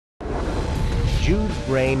Jude's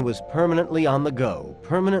brain was permanently on the go,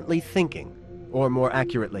 permanently thinking, or more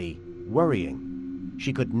accurately, worrying.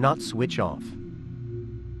 She could not switch off.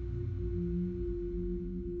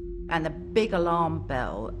 And the big alarm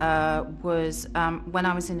bell was when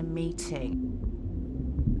I was in a meeting.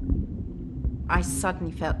 I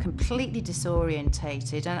suddenly felt completely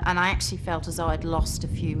disorientated, and I actually felt as though I'd lost a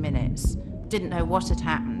few minutes. Didn't know what had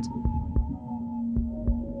happened.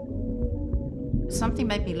 Something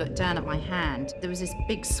made me look down at my hand. There was this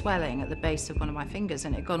big swelling at the base of one of my fingers,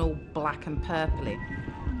 and it had gone all black and purpley.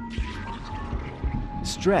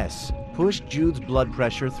 Stress pushed Jude's blood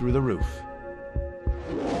pressure through the roof.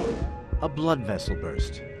 A blood vessel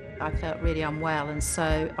burst. I felt really unwell, and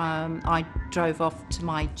so I drove off to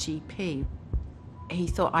my GP. He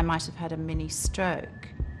thought I might have had a mini stroke.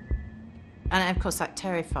 And of course that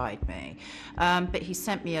terrified me. But he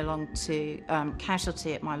sent me along to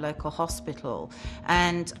casualty at my local hospital.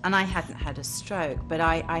 And I hadn't had a stroke, but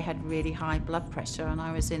I had really high blood pressure, and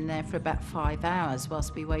I was in there for about 5 hours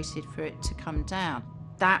whilst we waited for it to come down.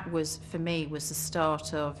 That was, for me, was the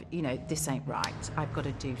start of, you know, this ain't right. I've got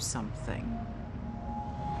to do something.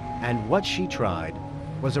 And what she tried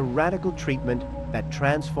was a radical treatment that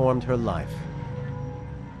transformed her life.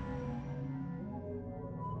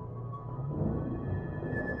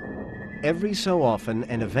 Every so often,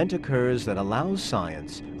 an event occurs that allows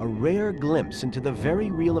science a rare glimpse into the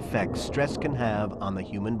very real effects stress can have on the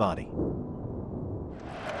human body.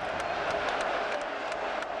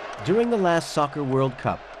 During the last Soccer World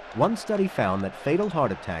Cup, one study found that fatal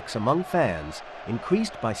heart attacks among fans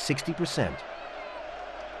increased by 60%.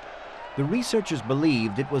 The researchers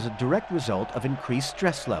believed it was a direct result of increased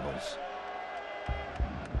stress levels.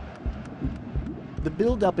 The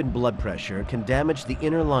buildup in blood pressure can damage the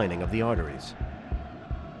inner lining of the arteries.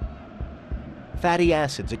 Fatty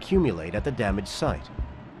acids accumulate at the damaged site.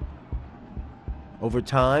 Over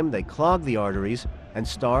time, they clog the arteries and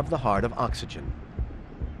starve the heart of oxygen.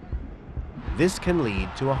 This can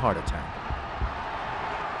lead to a heart attack.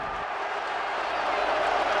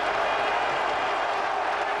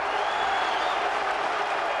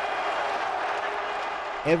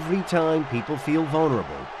 Every time people feel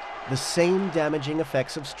vulnerable, the same damaging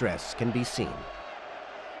effects of stress can be seen.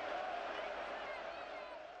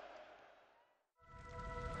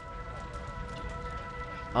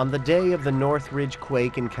 On the day of the Northridge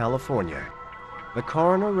quake in California, the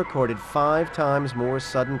coroner recorded 5 times more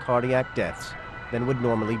sudden cardiac deaths than would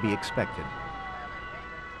normally be expected.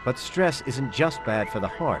 But stress isn't just bad for the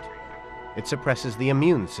heart. It suppresses the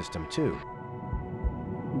immune system too.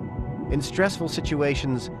 In stressful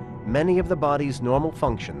situations, many of the body's normal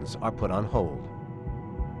functions are put on hold.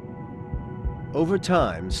 Over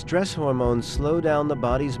time, stress hormones slow down the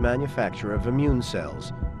body's manufacture of immune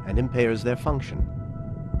cells and impairs their function.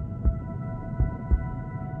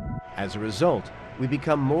 As a result, we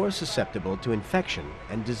become more susceptible to infection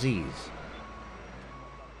and disease.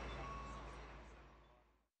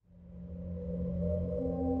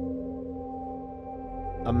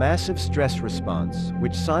 A massive stress response,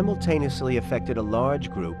 which simultaneously affected a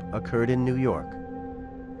large group, occurred in New York.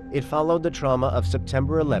 It followed the trauma of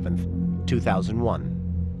September 11th, 2001.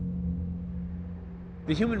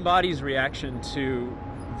 The human body's reaction to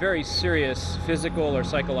very serious physical or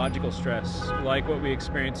psychological stress, like what we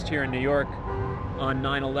experienced here in New York on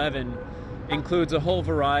 9/11, includes a whole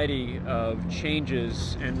variety of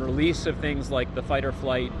changes and release of things like the fight or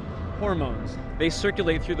flight hormones. They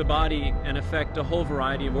circulate through the body and affect a whole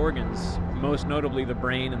variety of organs, most notably the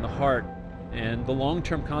brain and the heart. And the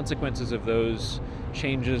long-term consequences of those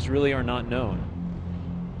changes really are not known.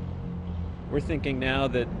 We're thinking now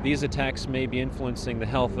that these attacks may be influencing the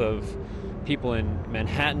health of people in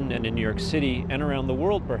Manhattan and in New York City and around the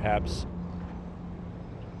world, perhaps.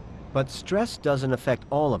 But stress doesn't affect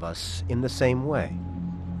all of us in the same way.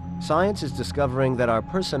 Science is discovering that our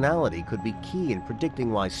personality could be key in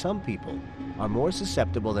predicting why some people are more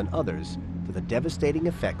susceptible than others to the devastating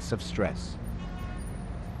effects of stress.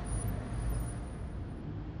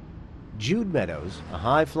 Jude Meadows, a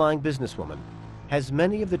high-flying businesswoman, has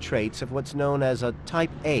many of the traits of what's known as a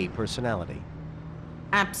type A personality.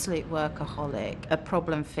 Absolute workaholic, a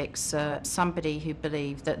problem fixer, somebody who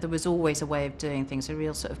believed that there was always a way of doing things, a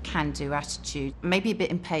real sort of can-do attitude, maybe a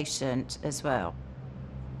bit impatient as well.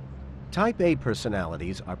 Type A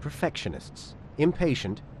personalities are perfectionists,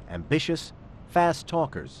 impatient, ambitious, fast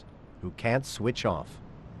talkers who can't switch off.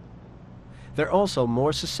 They're also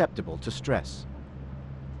more susceptible to stress.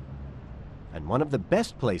 And one of the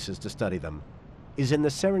best places to study them is in the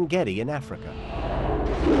Serengeti in Africa.